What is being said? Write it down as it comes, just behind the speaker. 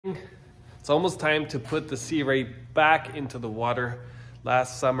It's almost time to put the Sea Ray back into the water.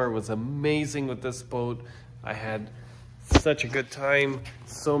 Last summer was amazing with this boat. I had such a good time,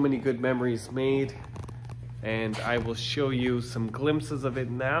 so many good memories made, and I will show you some glimpses of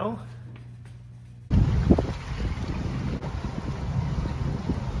it now.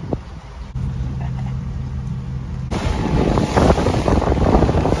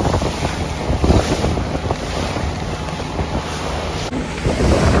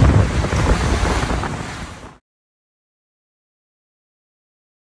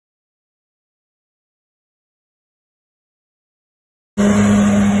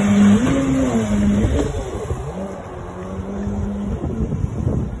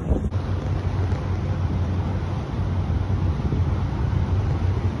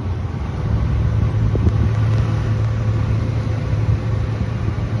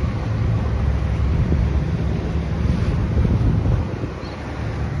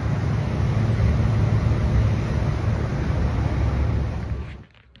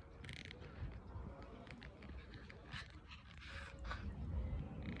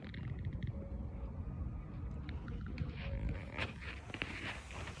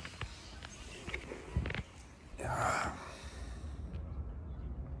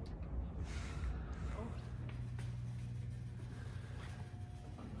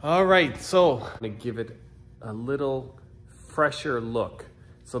 All right, so I'm gonna give it a little fresher look.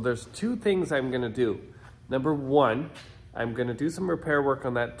 So there's two things I'm gonna do. Number one, I'm gonna do some repair work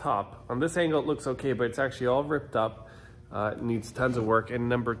on that top. On this angle it looks okay, but it's actually all ripped up. It needs tons of work. And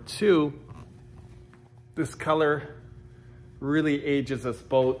number two, this color really ages this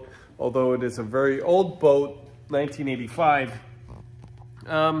boat, although it is a very old boat, 1985.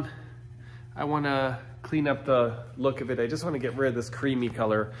 I wanna clean up the look of it. I just want to get rid of this creamy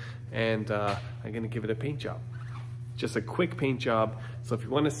color, and I'm going to give it a paint job. Just a quick paint job. So if you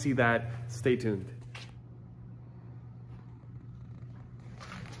want to see that, stay tuned.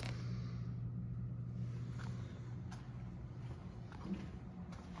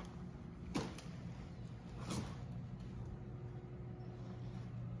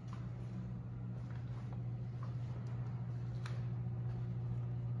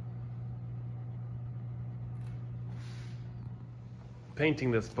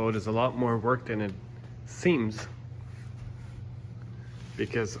 Painting this boat is a lot more work than it seems,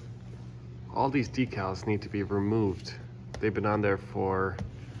 because all these decals need to be removed. They've been on there for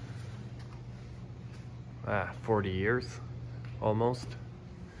 40 years almost.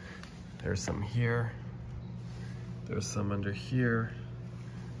 There's some here, there's some under here,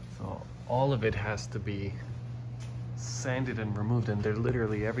 so all of it has to be sanded and removed, and they're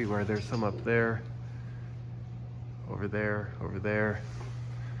literally everywhere. There's some up there, over there, over there,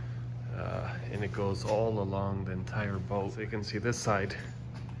 and it goes all along the entire boat. So you can see this side,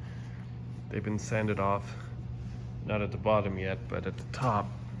 they've been sanded off, not at the bottom yet, but at the top,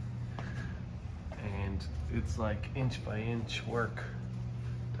 and it's like inch by inch work,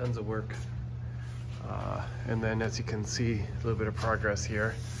 tons of work. And then as you can see, a little bit of progress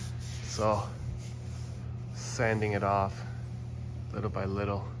here, so sanding it off little by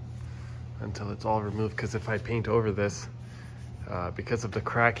little until it's all removed, because if I paint over this, because of the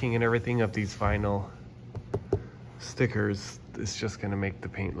cracking and everything of these vinyl stickers, it's just gonna make the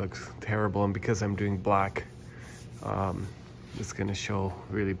paint look terrible, and because I'm doing black, it's gonna show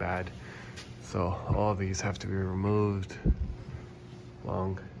really bad. So all these have to be removed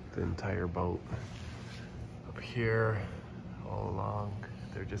along the entire boat. Up here, all along,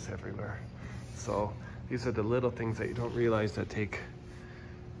 they're just everywhere. So these are the little things that you don't realize that take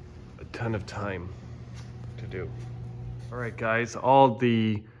a ton of time to do. All right, guys, all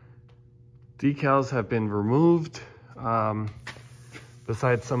the decals have been removed,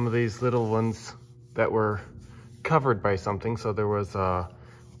 besides some of these little ones that were covered by something. So there was a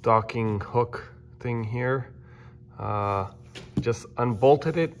docking hook thing here. Just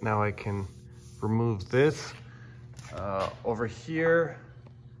unbolted it. Now I can remove this. Over here,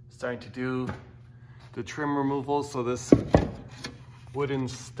 starting to do the trim removal. So this wooden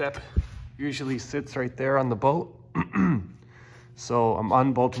step usually sits right there on the boat. So I'm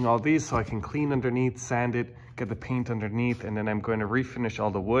unbolting all these so I can clean underneath, sand it, get the paint underneath, and then I'm going to refinish all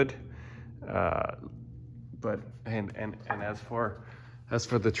the wood. And as for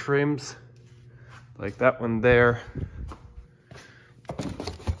the trims, like that one there,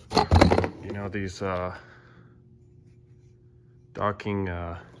 you know, these docking,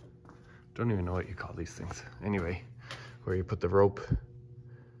 don't even know what you call these things. Anyway, where you put the rope.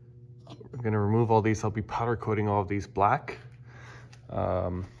 I'm gonna remove all these. I'll be powder coating all of these black.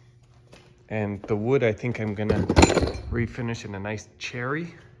 And the wood, I think I'm gonna refinish in a nice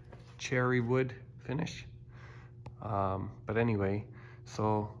cherry. cherry wood finish. But anyway,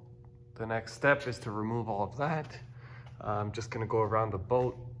 so the next step is to remove all of that. I'm just gonna go around the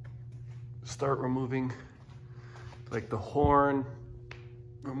boat, start removing like the horn,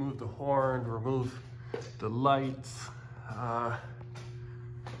 remove the lights,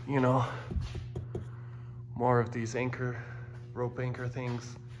 you know, more of these rope anchor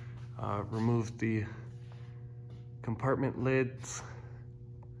things, remove the compartment lids,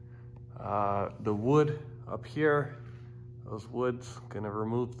 the wood up here, those woods, gonna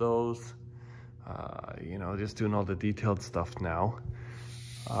remove those, you know, just doing all the detailed stuff now.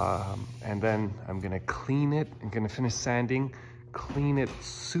 And then I'm gonna clean it. I'm gonna finish sanding, clean it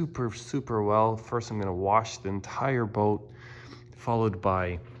super, super well. First, I'm gonna wash the entire boat, followed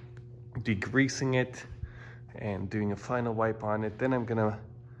by degreasing it and doing a final wipe on it. Then I'm gonna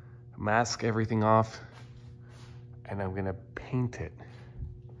mask everything off and I'm gonna paint it.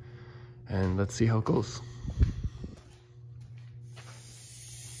 And let's see how it goes.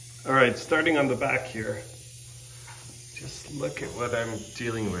 All right, starting on the back here, just look at what I'm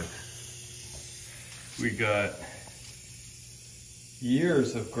dealing with. We got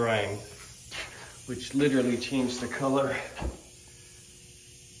years of grime, which literally changed the color.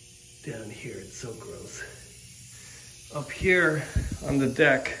 Down here, it's so gross. Up here on the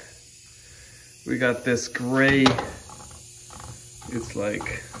deck, we got this gray, it's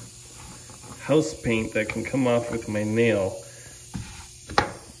like house paint that can come off with my nail.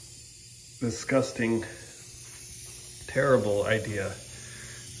 Disgusting, terrible idea.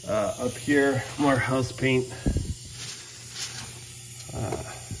 Up here, more house paint.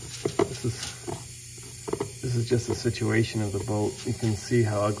 This is just a situation of the boat. You can see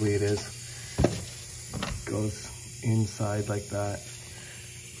how ugly it is. It goes inside like that.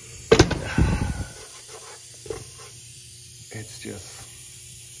 It's just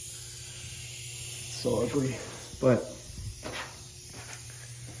so ugly, but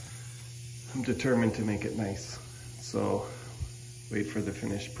I'm determined to make it nice. So wait for the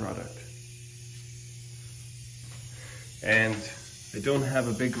finished product. And I don't have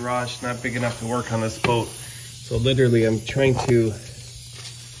a big garage, not big enough to work on this boat. So literally I'm trying to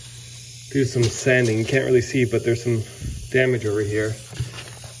do some sanding. You can't really see, but there's some damage over here.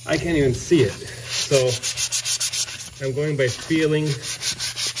 I can't even see it. So I'm going by feeling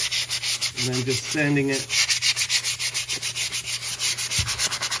and I'm just sanding it.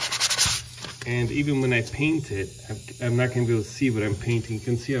 And even when I paint it, I'm not gonna be able to see what I'm painting. You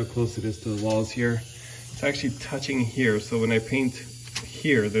can see how close it is to the walls here. It's actually touching here. So when I paint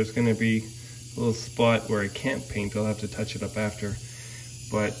here, there's gonna be a little spot where I can't paint. I'll have to touch it up after.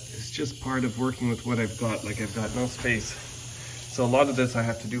 But it's just part of working with what I've got. Like, I've got no space. So a lot of this I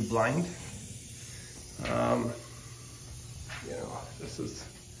have to do blind. You know, this is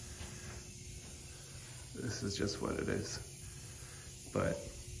just what it is. But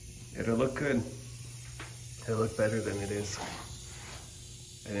it'll look good. It'll look better than it is.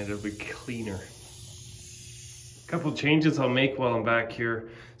 And it'll be cleaner. A couple changes I'll make while I'm back here.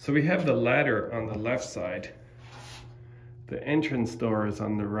 So we have the ladder on the left side. The entrance door is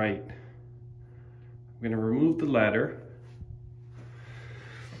on the right. I'm gonna remove the ladder.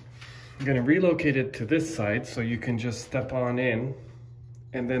 I'm gonna relocate it to this side so you can just step on in.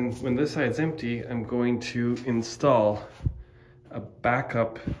 And then when this side's empty, I'm going to install a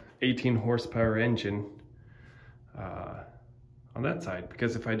backup 18 horsepower engine on that side.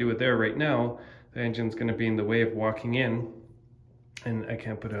 Because if I do it there right now, the engine's gonna be in the way of walking in, and I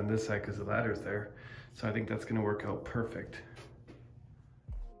can't put it on this side because the ladder's there. So I think that's gonna work out perfect.